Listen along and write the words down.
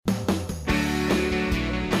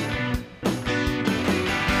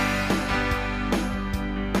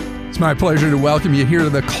My pleasure to welcome you here to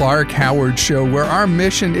the Clark Howard Show, where our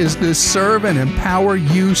mission is to serve and empower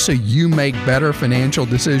you so you make better financial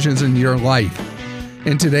decisions in your life.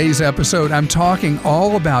 In today's episode, I'm talking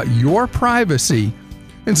all about your privacy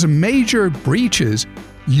and some major breaches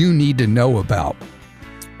you need to know about.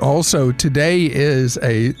 Also, today is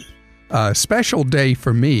a special day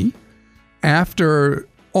for me. After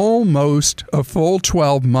almost a full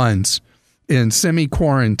 12 months in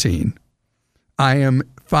semi-quarantine, I am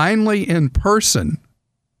finally in person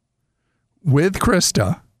with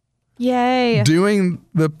Krista. Yay. Doing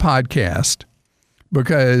the podcast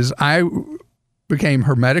because I became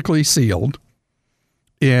hermetically sealed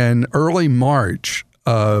in early March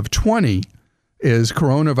of 20 as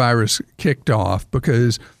coronavirus kicked off,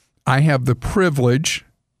 because I have the privilege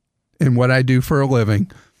in what I do for a living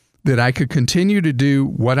that I could continue to do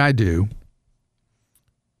what I do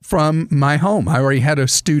from my home. I already had a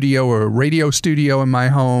studio, or a radio studio in my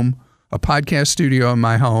home, a podcast studio in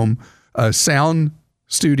my home, a sound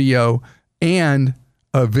studio, and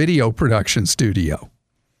a video production studio.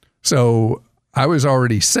 So I was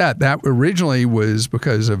already set. That originally was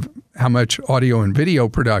because of how much audio and video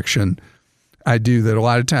production I do, that a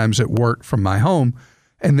lot of times it worked from my home.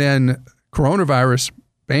 And then coronavirus,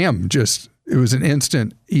 bam, it was an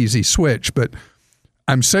instant, easy switch. But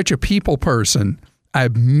I'm such a people person.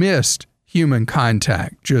 I've missed human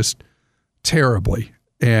contact just terribly.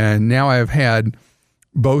 And now I've had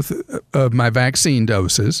both of my vaccine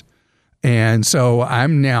doses. And so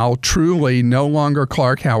I'm now truly no longer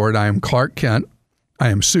Clark Howard. I am Clark Kent.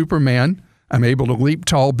 I am Superman. I'm able to leap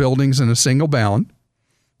tall buildings in a single bound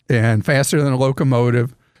and faster than a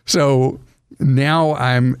locomotive. So now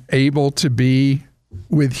I'm able to be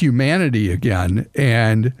with humanity again.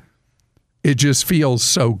 And it just feels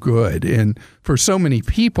so good. And for so many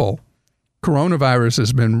people, coronavirus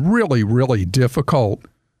has been really, really difficult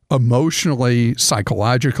emotionally,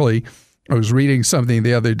 psychologically. I was reading something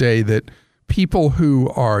the other day that people who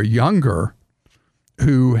are younger,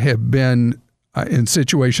 who have been in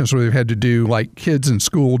situations where they've had to do, like kids in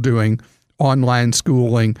school doing online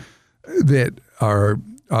schooling, that are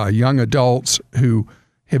young adults who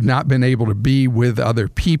have not been able to be with other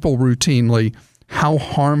people routinely, how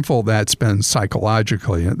harmful that's been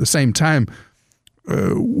psychologically. And at the same time,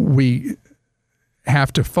 we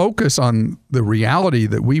have to focus on the reality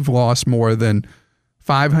that we've lost more than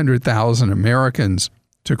 500,000 Americans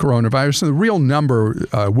to coronavirus. So the real number,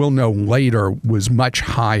 we'll know later, was much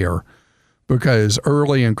higher, because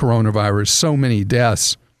early in coronavirus, so many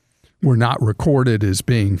deaths were not recorded as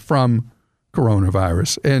being from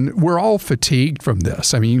coronavirus. And we're all fatigued from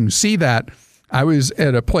this. I mean, you can see that. I was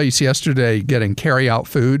at a place yesterday getting carry-out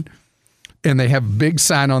food, and they have a big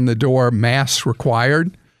sign on the door, masks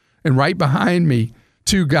required. And right behind me,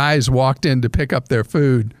 two guys walked in to pick up their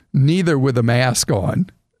food, neither with a mask on.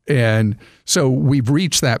 And so we've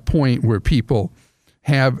reached that point where people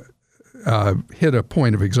have hit a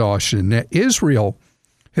point of exhaustion. Now, Israel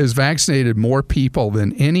has vaccinated more people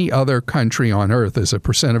than any other country on earth as a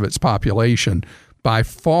percent of its population. By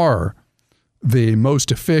far, the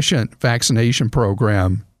most efficient vaccination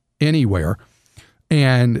program anywhere.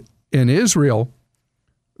 And in Israel,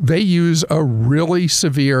 they use a really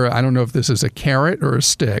severe, I don't know if this is a carrot or a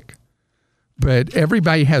stick, but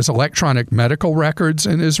everybody has electronic medical records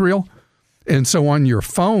in Israel. And so on your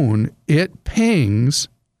phone, it pings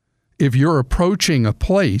if you're approaching a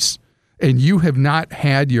place and you have not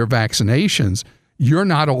had your vaccinations, you're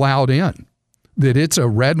not allowed in. That it's a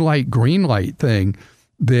red light, green light thing,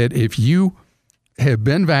 that if you have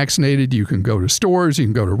been vaccinated, you can go to stores, you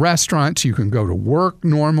can go to restaurants, you can go to work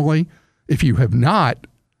normally. If you have not,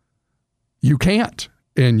 you can't.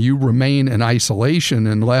 And you remain in isolation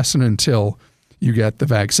unless and until you get the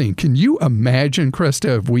vaccine. Can you imagine,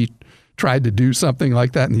 Krista, if we tried to do something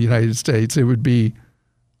like that in the United States? It would be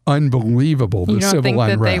unbelievable, the civil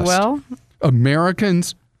unrest. You don't think that they will?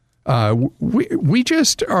 Americans, we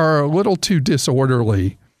just are a little too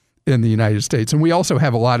disorderly in the United States. And we also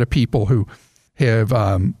have a lot of people who have,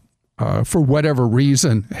 for whatever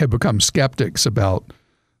reason, have become skeptics about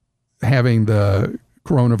having the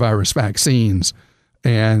coronavirus vaccines.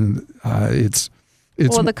 And it's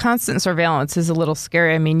well, the constant surveillance is a little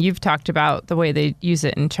scary. I mean, you've talked about the way they use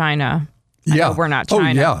it in China. I know we're not China.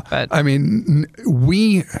 Oh, yeah. But I mean,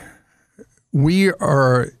 we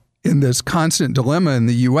are in this constant dilemma in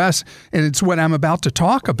the U.S., and it's what I'm about to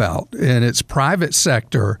talk about, and it's private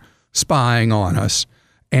sector spying on us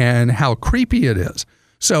and how creepy it is.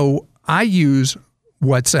 So I use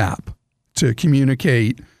WhatsApp to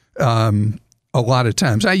communicate a lot of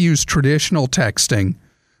times. I use traditional texting,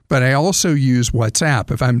 but I also use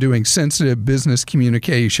WhatsApp. If I'm doing sensitive business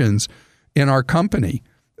communications in our company,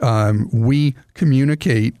 we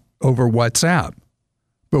communicate over WhatsApp,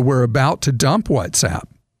 but we're about to dump WhatsApp.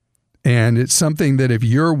 And it's something that if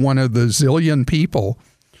you're one of the zillion people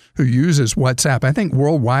who uses WhatsApp, I think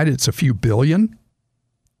worldwide it's a few billion,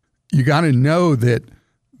 you got to know that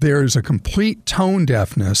there's a complete tone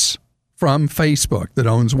deafness from Facebook that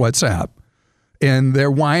owns WhatsApp. And they're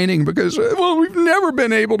whining because, well, we've never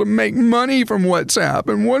been able to make money from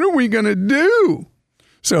WhatsApp. And what are we going to do?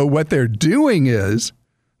 So what they're doing is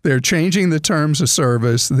they're changing the terms of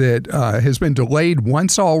service that has been delayed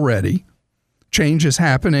once already. Change is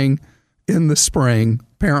happening in the spring.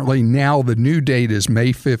 Apparently now the new date is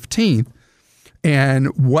May 15th. And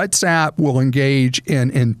WhatsApp will engage in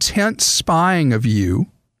intense spying of you,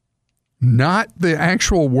 not the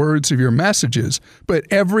actual words of your messages, but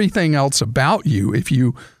everything else about you. If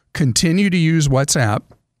you continue to use WhatsApp,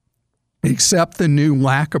 accept the new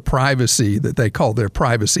lack of privacy that they call their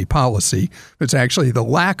privacy policy, it's actually the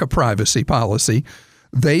lack of privacy policy,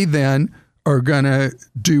 they then are going to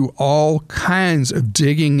do all kinds of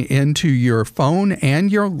digging into your phone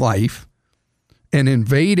and your life and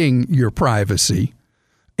invading your privacy.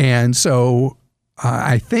 And so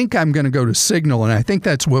I think I'm going to go to Signal, and I think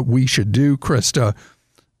that's what we should do, Krista,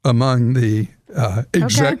 among the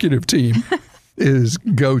executive team, is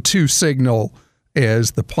go to Signal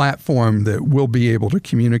as the platform that we'll be able to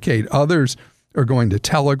communicate. Others are going to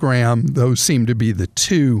Telegram. Those seem to be the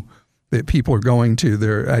two that people are going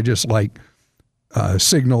to. I just like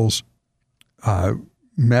Signal's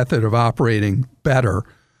method of operating better.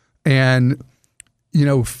 And, you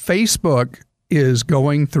know, Facebook is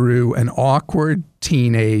going through an awkward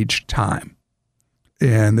teenage time.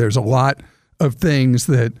 And there's a lot of things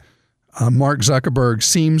that Mark Zuckerberg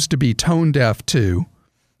seems to be tone deaf to.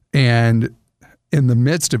 And in the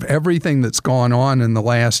midst of everything that's gone on in the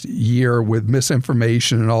last year with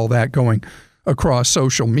misinformation and all that going across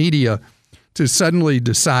social media, to suddenly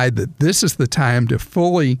decide that this is the time to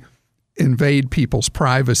fully invade people's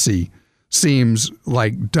privacy seems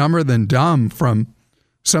like dumber than dumb from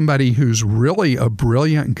somebody who's really a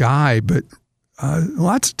brilliant guy, but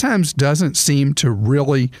lots of times doesn't seem to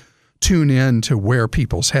really tune in to where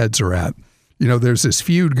people's heads are at. You know, there's this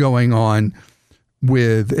feud going on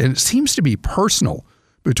with, and it seems to be personal,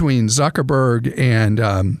 between Zuckerberg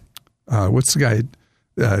and what's the guy,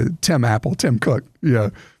 Tim Cook,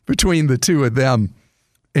 between the two of them.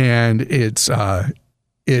 And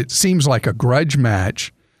it seems like a grudge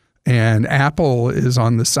match, and Apple is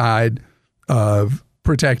on the side of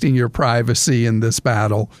protecting your privacy in this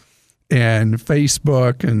battle, and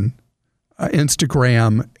Facebook and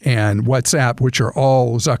Instagram and WhatsApp, which are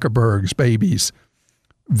all Zuckerberg's babies,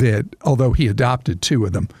 that although he adopted two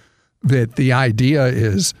of them, that the idea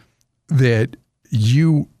is that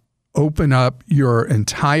you open up your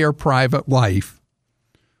entire private life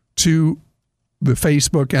to the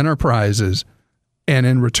Facebook enterprises, and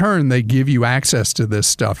in return, they give you access to this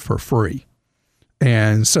stuff for free.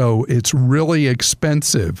 And so it's really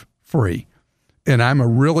expensive free. And I'm a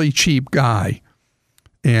really cheap guy.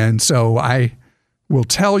 And so I will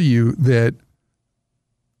tell you that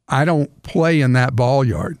I don't play in that ball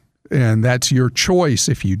yard. And that's your choice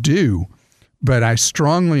if you do. But I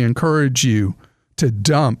strongly encourage you to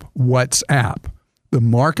dump WhatsApp. The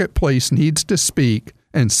marketplace needs to speak,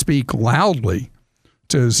 and speak loudly,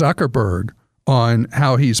 to Zuckerberg on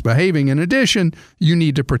how he's behaving. In addition, you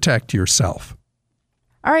need to protect yourself.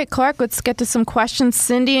 All right, Clark, let's get to some questions.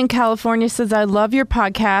 Cindy in California says, I love your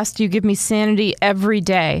podcast. You give me sanity every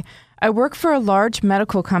day. I work for a large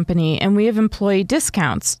medical company, and we have employee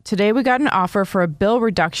discounts. Today, we got an offer for a bill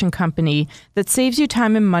reduction company that saves you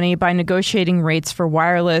time and money by negotiating rates for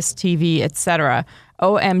wireless, TV, etc.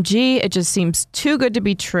 OMG, it just seems too good to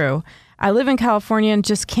be true. I live in California and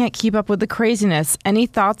just can't keep up with the craziness. Any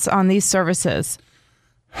thoughts on these services?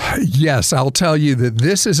 Yes, I'll tell you that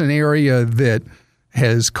this is an area that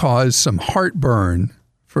has caused some heartburn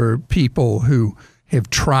for people who have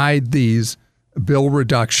tried these bill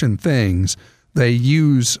reduction things. They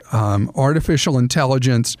use artificial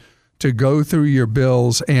intelligence to go through your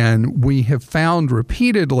bills, and we have found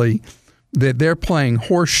repeatedly that they're playing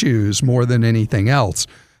horseshoes more than anything else.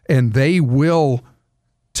 And they will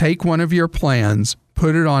take one of your plans,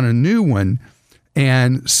 put it on a new one,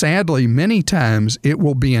 and sadly, many times it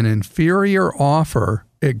will be an inferior offer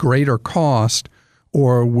at greater cost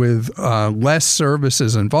or with less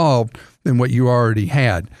services involved than what you already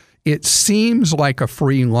had. It seems like a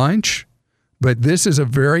free lunch, but this is a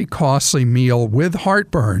very costly meal with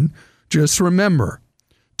heartburn. Just remember,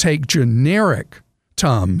 take generic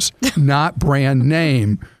Tums, not brand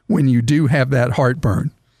name, when you do have that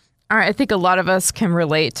heartburn. All right, I think a lot of us can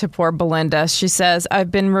relate to poor Belinda. She says, I've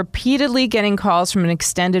been repeatedly getting calls from an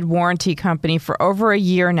extended warranty company for over a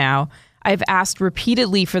year now. I've asked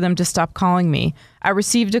repeatedly for them to stop calling me. I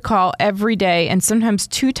received a call every day and sometimes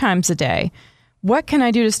 2 times a day. What can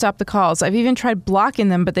I do to stop the calls? I've even tried blocking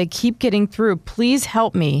them, but they keep getting through. Please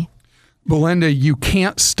help me. Belinda, you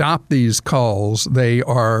can't stop these calls. They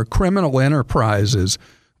are criminal enterprises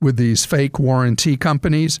with these fake warranty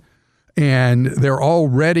companies. And they're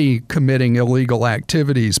already committing illegal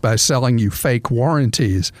activities by selling you fake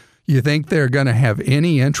warranties. You think they're going to have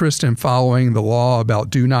any interest in following the law about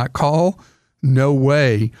do not call? No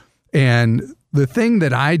way. And the thing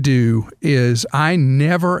that I do is I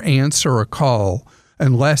never answer a call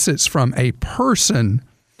unless it's from a person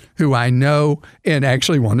who I know and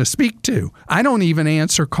actually want to speak to. I don't even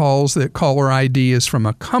answer calls that caller ID is from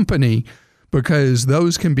a company because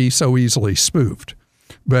those can be so easily spoofed.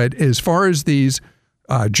 But as far as these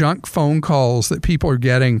junk phone calls that people are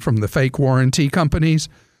getting from the fake warranty companies,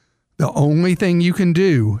 the only thing you can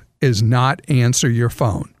do is not answer your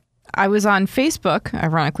phone. I was on Facebook,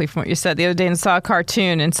 ironically from what you said the other day, and saw a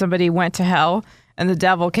cartoon, and somebody went to hell, and the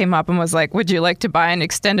devil came up and was like, would you like to buy an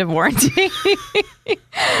extended warranty?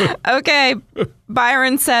 Okay.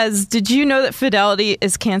 Byron says, did you know that Fidelity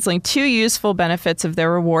is canceling 2 useful benefits of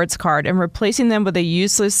their rewards card and replacing them with a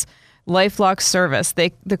useless LifeLock service?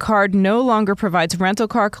 The card no longer provides rental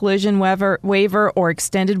car collision waiver or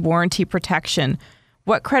extended warranty protection.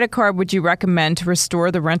 What credit card would you recommend to restore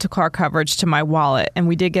the rental car coverage to my wallet? And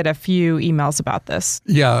we did get a few emails about this.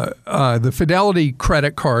 Yeah, the Fidelity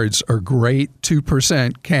credit cards are great.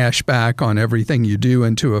 2% cash back on everything you do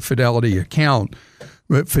into a Fidelity account.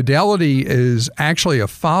 But Fidelity is actually a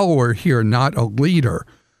follower here, not a leader.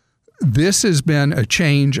 This has been a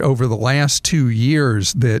change over the last 2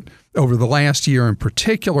 years over the last year in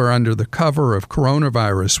particular, under the cover of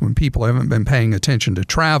coronavirus, when people haven't been paying attention to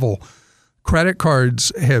travel, credit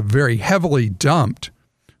cards have very heavily dumped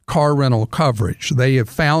car rental coverage. They have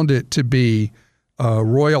found it to be a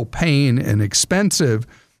royal pain and expensive,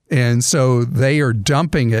 and so they are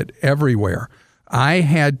dumping it everywhere. I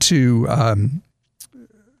had to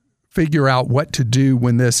figure out what to do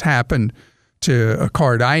when this happened to a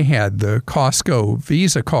card I had, the Costco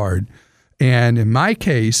Visa card. And in my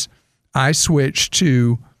case, I switched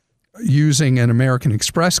to using an American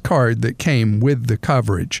Express card that came with the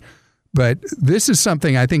coverage. But this is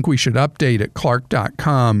something I think we should update at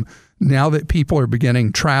Clark.com now that people are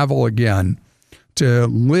beginning travel again, to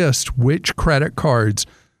list which credit cards,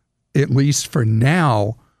 at least for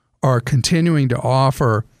now, are continuing to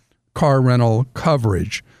offer car rental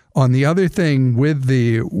coverage. On the other thing with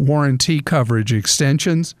the warranty coverage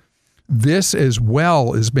extensions, this as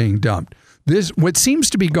well is being dumped. What seems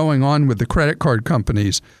to be going on with the credit card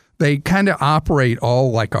companies, they kind of operate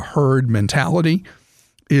all like a herd mentality,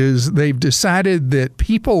 is they've decided that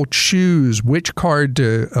people choose which card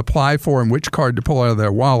to apply for and which card to pull out of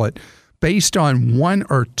their wallet based on 1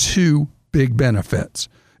 or 2 big benefits.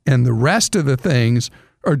 And the rest of the things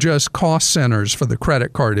are just cost centers for the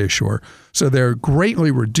credit card issuer. So they're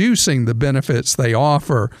greatly reducing the benefits they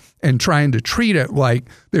offer and trying to treat it like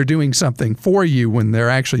they're doing something for you when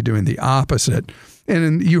they're actually doing the opposite.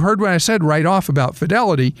 And you heard what I said right off about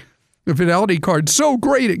Fidelity. The Fidelity card's so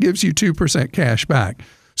great it gives you 2% cash back.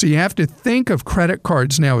 So you have to think of credit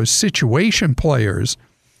cards now as situation players.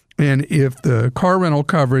 And if the car rental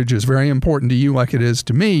coverage is very important to you like it is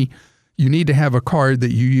to me, you need to have a card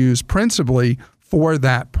that you use principally for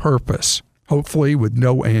that purpose, hopefully with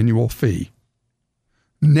no annual fee.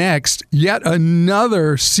 Next, yet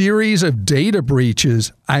another series of data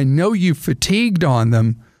breaches. I know you fatigued on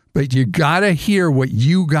them, but you got to hear what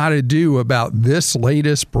you got to do about this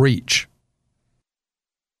latest breach.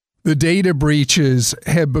 The data breaches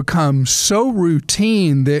have become so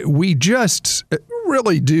routine that we just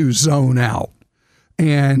really do zone out.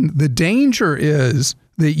 And the danger is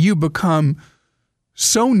that you become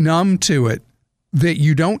so numb to it that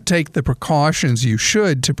you don't take the precautions you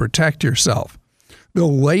should to protect yourself. The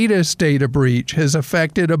latest data breach has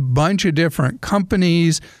affected a bunch of different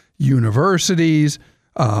companies, universities,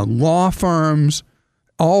 law firms.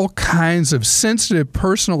 All kinds of sensitive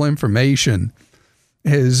personal information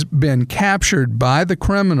has been captured by the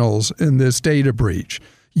criminals in this data breach.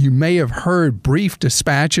 You may have heard brief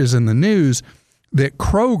dispatches in the news that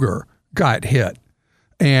Kroger got hit.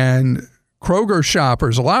 And Kroger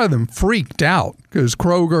shoppers, a lot of them freaked out because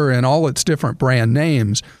Kroger and all its different brand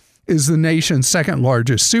names is the nation's second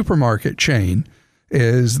largest supermarket chain.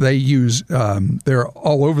 Is they use, they're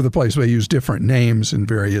all over the place. They use different names in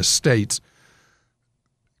various states.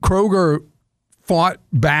 Kroger fought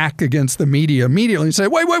back against the media immediately and said,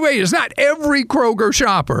 wait, it's not every Kroger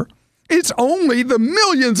shopper. It's only the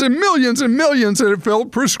millions and millions and millions that have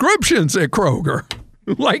filled prescriptions at Kroger.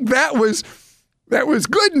 Like that was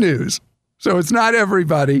good news. So it's not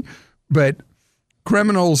everybody, but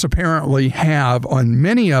criminals apparently have on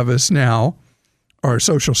many of us now our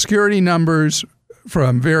Social Security numbers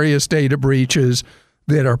from various data breaches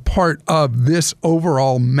that are part of this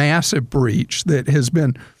overall massive breach that has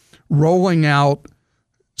been rolling out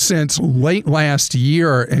since late last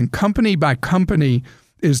year, and company by company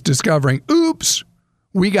is discovering, oops,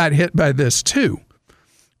 we got hit by this too.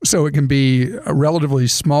 So it can be relatively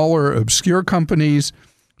smaller, obscure companies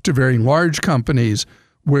to very large companies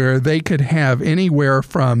where they could have anywhere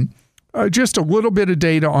from just a little bit of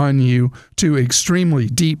data on you to extremely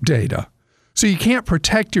deep data. So you can't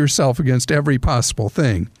protect yourself against every possible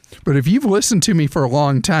thing. But if you've listened to me for a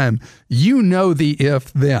long time, you know the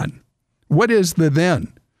if-then. What is the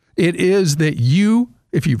then? It is that you,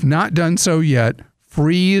 if you've not done so yet,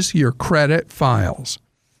 freeze your credit files.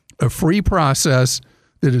 A free process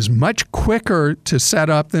that is much quicker to set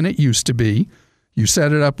up than it used to be. You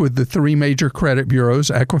set it up with the 3 major credit bureaus,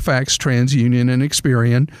 Equifax, TransUnion, and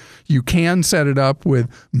Experian. You can set it up with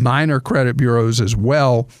minor credit bureaus as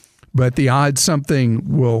well, but the odds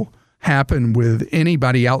something will happen with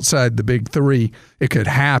anybody outside the big 3, it could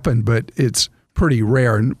happen, but it's pretty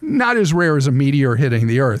rare. Not as rare as a meteor hitting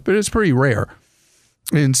the earth, but it's pretty rare.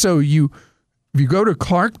 And so if you go to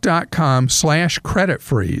clark.com/credit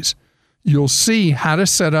freeze, you'll see how to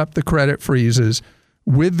set up the credit freezes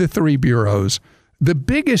with the 3 bureaus. The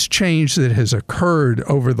biggest change that has occurred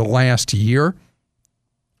over the last year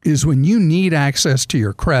is when you need access to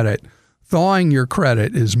your credit, thawing your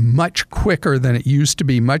credit is much quicker than it used to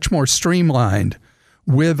be, much more streamlined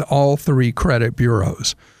with all 3 credit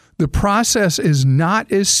bureaus. The process is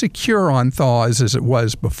not as secure on thaws as it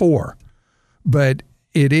was before, but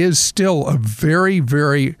it is still a very,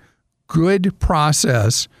 very good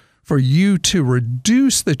process for you to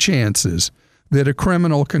reduce the chances that a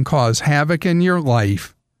criminal can cause havoc in your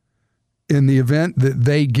life in the event that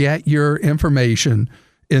they get your information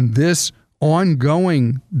in this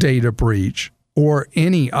ongoing data breach or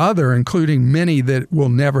any other, including many that will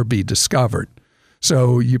never be discovered.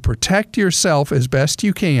 So you protect yourself as best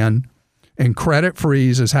you can, and credit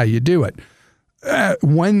freeze is how you do it.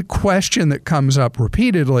 One question that comes up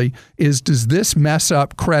repeatedly is, does this mess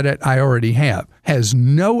up credit I already have? Has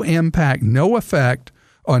no impact, no effect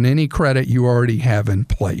on any credit you already have in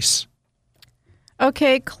place.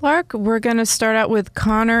 Okay, Clark, we're going to start out with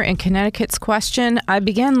Connor in Connecticut's question. I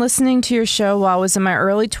began listening to your show while I was in my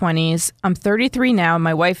early 20s. I'm 33 now.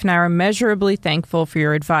 My wife and I are immeasurably thankful for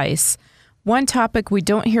your advice. One topic we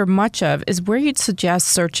don't hear much of is where you'd suggest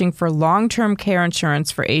searching for long-term care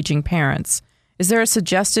insurance for aging parents. Is there a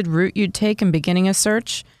suggested route you'd take in beginning a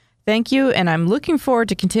search? Thank you, and I'm looking forward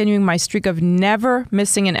to continuing my streak of never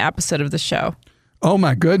missing an episode of the show. Oh,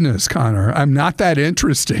 my goodness, Connor. I'm not that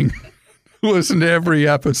interesting. Listen to every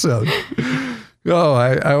episode. Oh,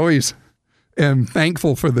 I always am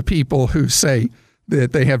thankful for the people who say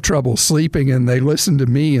that they have trouble sleeping and they listen to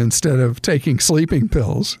me instead of taking sleeping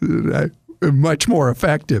pills. Much more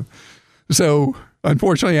effective. So,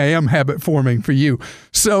 unfortunately, I am habit forming for you.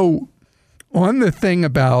 So, on the thing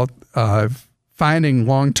about finding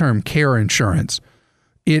long-term care insurance,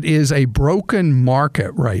 it is a broken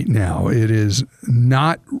market right now. It is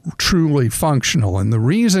not truly functional. And the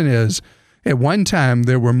reason is, at one time,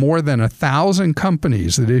 there were more than 1,000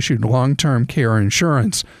 companies that issued long-term care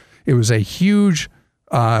insurance. It was a huge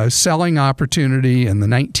selling opportunity in the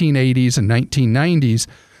 1980s and 1990s.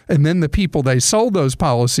 And then the people they sold those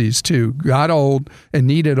policies to got old and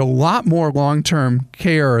needed a lot more long-term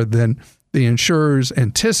care than the insurers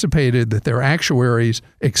anticipated, that their actuaries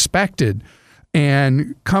expected.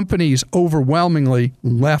 And companies overwhelmingly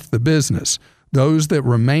left the business. Those that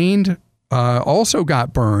remained also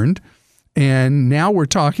got burned. And now we're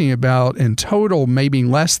talking about, in total, maybe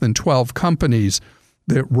less than 12 companies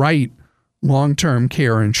that write long-term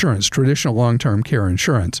care insurance, traditional long-term care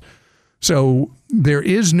insurance. So there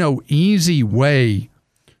is no easy way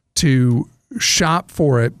to shop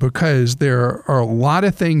for it because there are a lot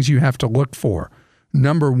of things you have to look for.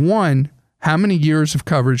 Number one, how many years of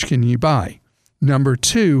coverage can you buy? Number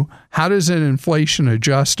two, how does an inflation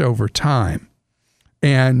adjust over time?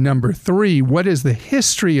 And number three, what is the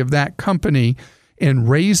history of that company in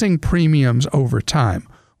raising premiums over time?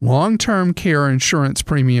 Long-term care insurance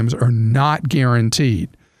premiums are not guaranteed.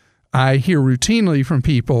 I hear routinely from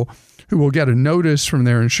people who will get a notice from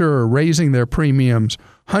their insurer raising their premiums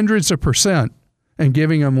hundreds of % and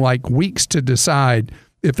giving them like weeks to decide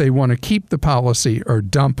if they want to keep the policy or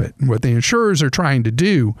dump it. And what the insurers are trying to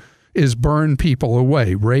do is burn people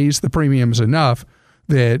away, raise the premiums enough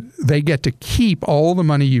that they get to keep all the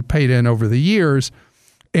money you paid in over the years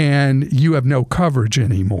and you have no coverage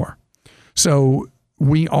anymore. So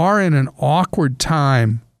we are in an awkward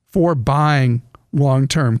time for buying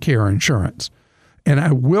long-term care insurance. And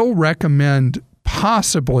I will recommend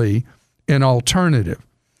possibly an alternative.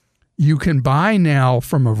 You can buy now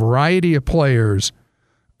from a variety of players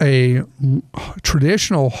a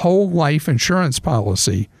traditional whole life insurance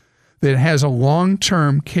policy that has a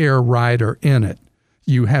long-term care rider in it.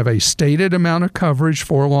 You have a stated amount of coverage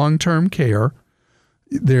for long-term care.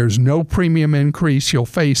 There's no premium increase you'll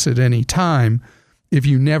face at any time. If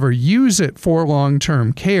you never use it for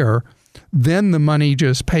long-term care, then the money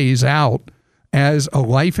just pays out as a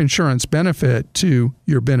life insurance benefit to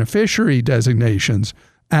your beneficiary designations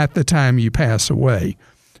at the time you pass away.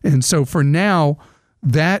 And so for now,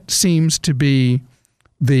 that seems to be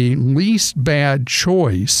the least bad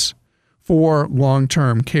choice for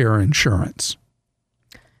long-term care insurance.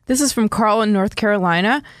 This is from Carl in North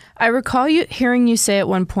Carolina. I recall hearing you say at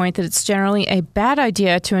one point that it's generally a bad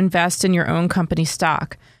idea to invest in your own company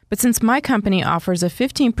stock. But since my company offers a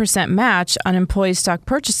 15% match on employee stock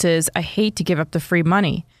purchases, I hate to give up the free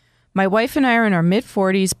money. My wife and I are in our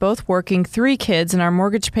mid-40s, both working, 3 kids, and our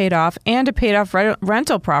mortgage paid off, and a paid-off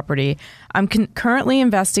rental property. I'm currently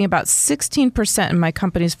investing about 16% in my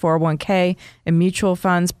company's 401k and mutual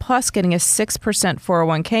funds, plus getting a 6%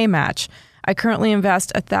 401k match. I currently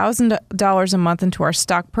invest $1,000 a month into our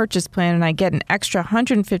stock purchase plan, and I get an extra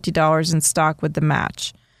 $150 in stock with the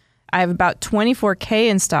match. I have about $24K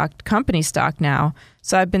in stock, company stock now,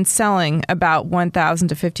 so I've been selling about $1,000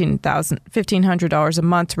 to $1,500 a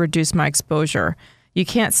month to reduce my exposure. You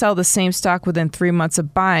can't sell the same stock within 3 months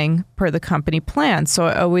of buying per the company plan, so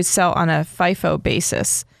I always sell on a FIFO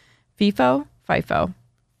basis. FIFO? FIFO.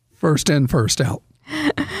 First in, first out.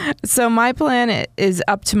 So my plan is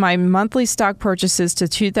up to my monthly stock purchases to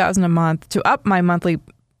 $2,000 a month, to up my monthly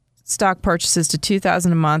stock purchases to $2,000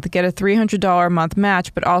 a month, get a $300 a month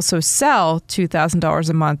match, but also sell $2,000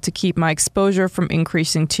 a month to keep my exposure from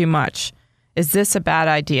increasing too much. Is this a bad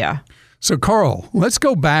idea? So, Carl, let's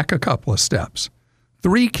go back a couple of steps.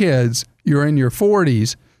 3 kids, you're in your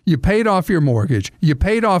 40s, you paid off your mortgage, you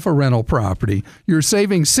paid off a rental property, you're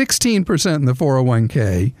saving 16% in the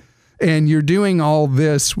 401k, and you're doing all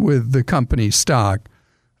this with the company stock.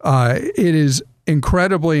 It is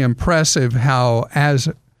incredibly impressive how, as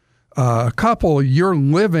a couple, you're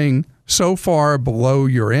living so far below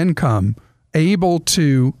your income, able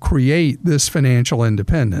to create this financial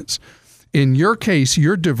independence. In your case,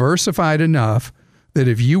 you're diversified enough that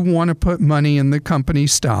if you want to put money in the company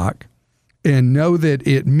stock and know that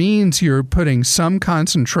it means you're putting some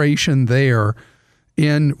concentration there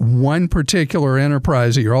in one particular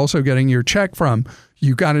enterprise that you're also getting your check from,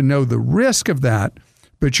 you got to know the risk of that,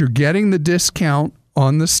 but you're getting the discount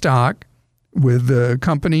on the stock with the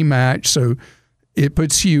company match. So it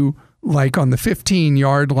puts you like on the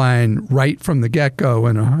 15-yard line right from the get-go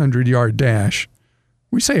in a 100-yard dash.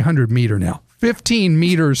 We say 100-meter now. 15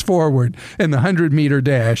 meters forward in the 100-meter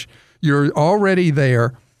dash. You're already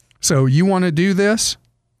there. So you want to do this?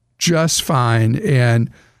 Just fine. And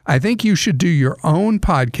I think you should do your own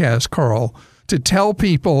podcast, Carl, to tell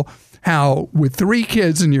people how with 3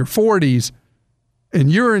 kids in your 40s,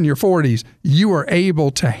 and you're in your 40s, you are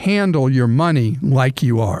able to handle your money like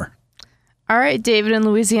you are. All right, David in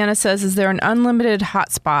Louisiana says, is there an unlimited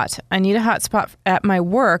hotspot? I need a hotspot at my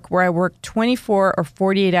work where I work 24 or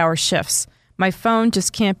 48-hour shifts. My phone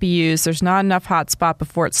just can't be used. There's not enough hotspot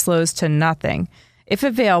before it slows to nothing. If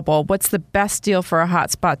available, what's the best deal for a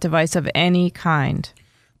hotspot device of any kind?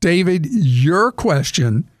 David, your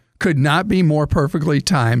question could not be more perfectly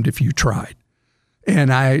timed if you tried.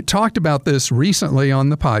 And I talked about this recently on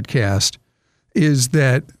the podcast, is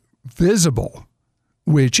that Visible,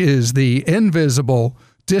 which is the invisible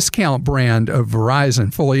discount brand of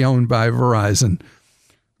Verizon, fully owned by Verizon,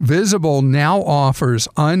 Visible now offers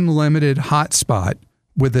unlimited hotspot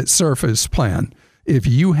with its Surface plan. If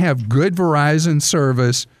you have good Verizon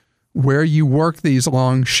service where you work these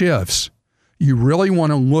long shifts, you really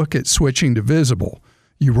want to look at switching to Visible.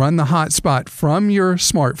 You run the hotspot from your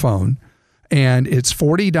smartphone, and it's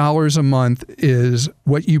 $40 a month is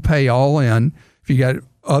what you pay all in. If you got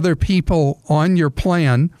other people on your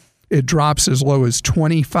plan, it drops as low as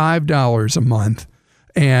 $25 a month.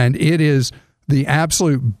 And it is the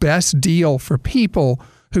absolute best deal for people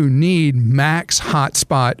who need max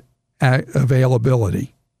hotspot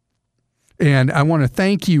availability. And I want to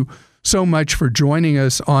thank you so much for joining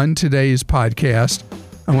us on today's podcast.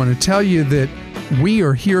 I want to tell you that we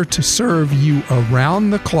are here to serve you around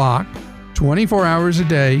the clock, 24 hours a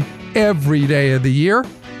day, every day of the year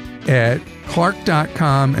at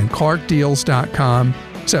Clark.com and ClarkDeals.com,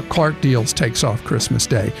 except Clark Deals takes off Christmas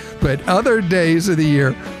Day. But other days of the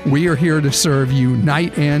year, we are here to serve you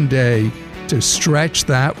night and day to stretch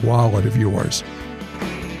that wallet of yours.